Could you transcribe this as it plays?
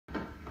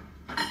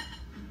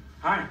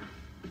Hi.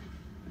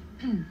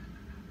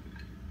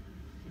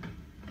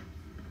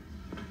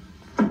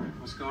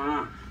 What's going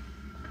on?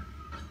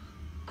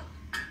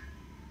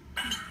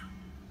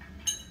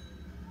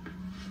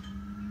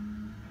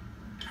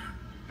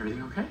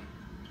 Everything okay?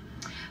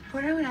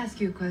 Porter, I want to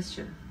ask you a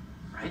question.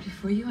 Right.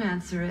 Before you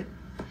answer it,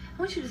 I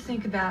want you to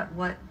think about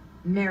what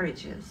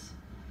marriage is.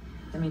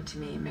 I mean, to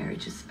me,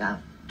 marriage is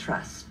about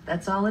trust.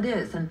 That's all it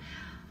is. And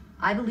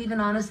I believe an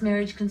honest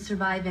marriage can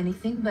survive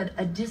anything, but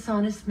a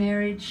dishonest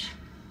marriage,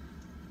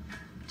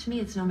 to me,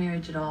 it's no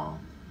marriage at all.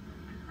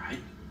 Right.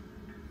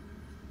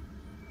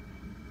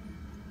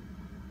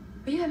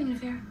 Are you having an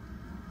affair?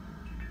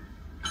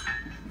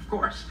 Of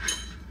course.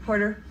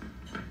 Porter?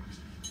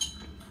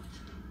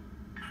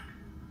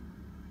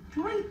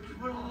 What?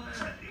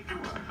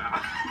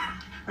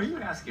 Are you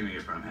asking me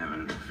if I'm having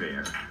an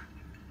affair?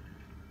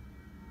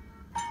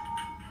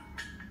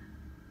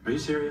 Are you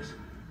serious?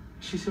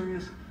 Is she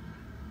serious?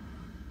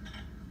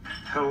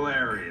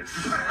 Hilarious.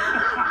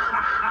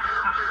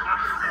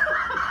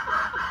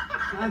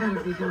 I better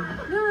be going.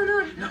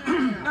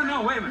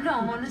 No, wait a minute. No,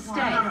 I want to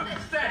stay. No,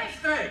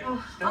 stay.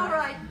 Oh, all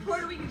right,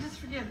 Porter, we can just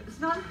forget it. It's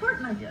not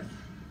important, I guess.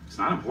 It's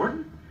not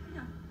important?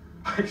 No.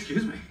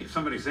 Excuse me. If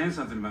somebody's saying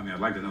something about me, I'd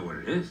like to know what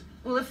it is.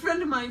 Well, a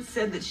friend of mine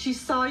said that she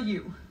saw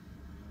you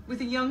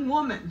with a young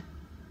woman,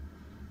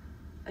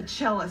 a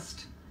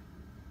cellist.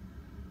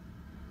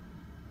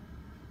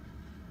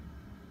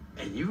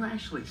 And you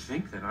actually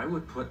think that I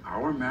would put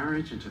our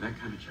marriage into that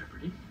kind of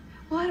jeopardy?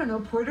 Well, I don't know,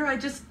 Porter. I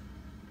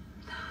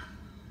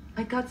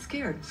got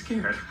scared.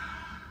 Scared?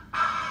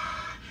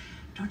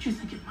 Don't you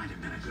think it might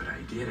have been a good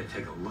idea to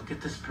take a look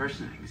at this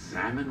person and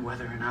examine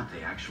whether or not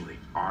they actually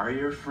are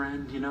your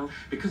friend, you know?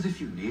 Because if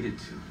you needed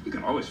to, you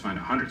can always find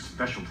 100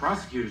 special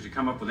prosecutors to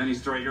come up with any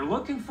story you're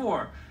looking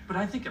for. But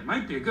I think it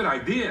might be a good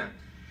idea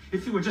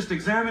if you would just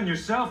examine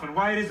yourself and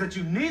why it is that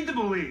you need to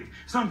believe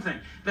something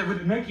that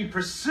would make you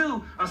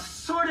pursue a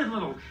sordid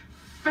little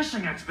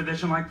fishing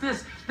expedition like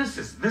this. This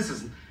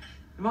is,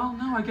 well,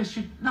 no, I guess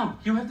you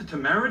have the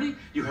temerity,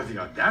 you have the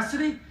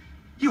audacity,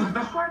 you have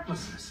the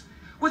heartlessness.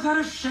 Without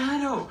a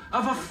shadow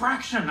of a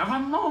fraction, of a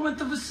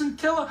moment, of a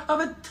scintilla,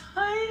 of a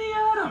tiny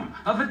atom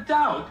of a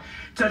doubt,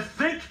 to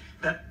think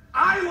that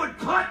I would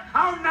put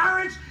our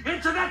marriage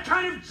into that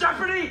kind of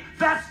jeopardy,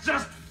 that's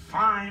just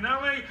fine,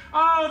 Ellie.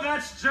 Oh,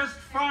 that's just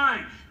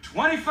fine.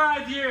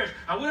 25 years.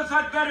 I would have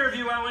thought better of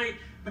you, Ellie,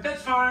 but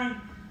that's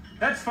fine.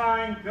 That's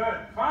fine.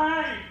 Good.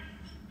 Fine.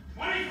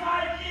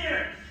 25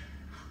 years.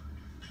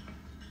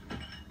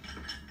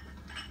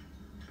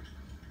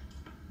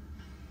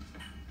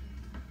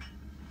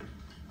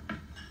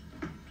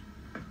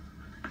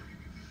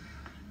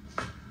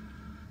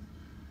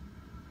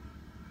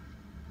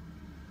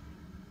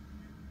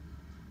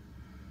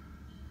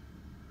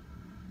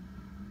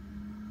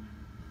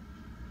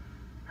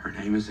 Her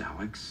name is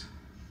Alex.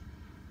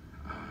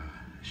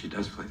 She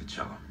does play the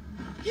cello.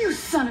 You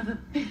son of a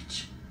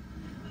bitch.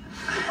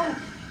 Oh.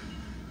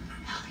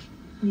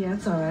 Yeah,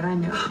 it's all right. I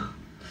knew it.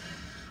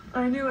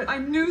 I knew it. I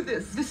knew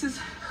this. This is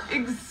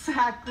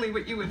exactly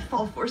what you would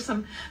fall for.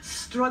 Some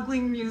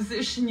struggling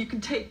musician you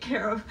can take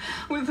care of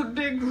with a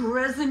big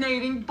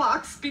resonating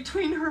box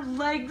between her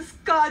legs.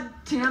 God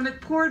damn it,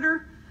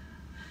 Porter.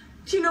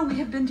 Do you know we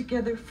have been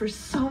together for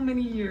so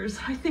many years?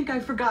 I think I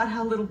forgot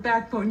how little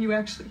backbone you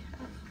actually have.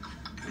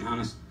 An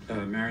honest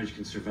marriage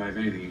can survive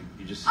anything.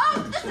 You just...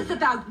 Oh, this is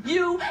about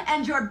you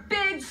and your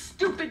big,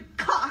 stupid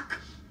cock.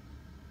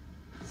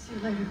 See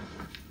you later.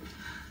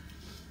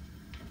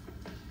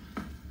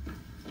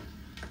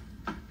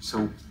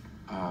 So,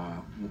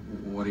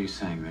 what are you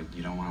saying? That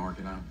you don't want to work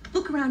it out?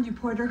 Look around you,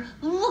 Porter.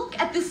 Look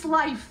at this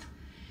life.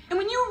 And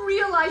when you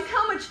realize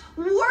how much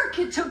work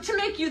it took to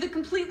make you the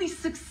completely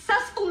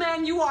successful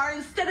man you are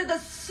instead of the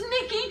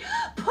sneaky,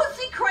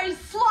 pussy-crazed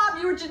slob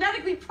you were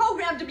genetically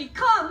programmed to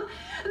become,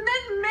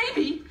 then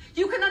maybe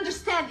you can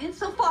understand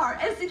insofar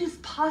as it is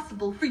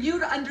possible for you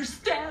to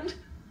understand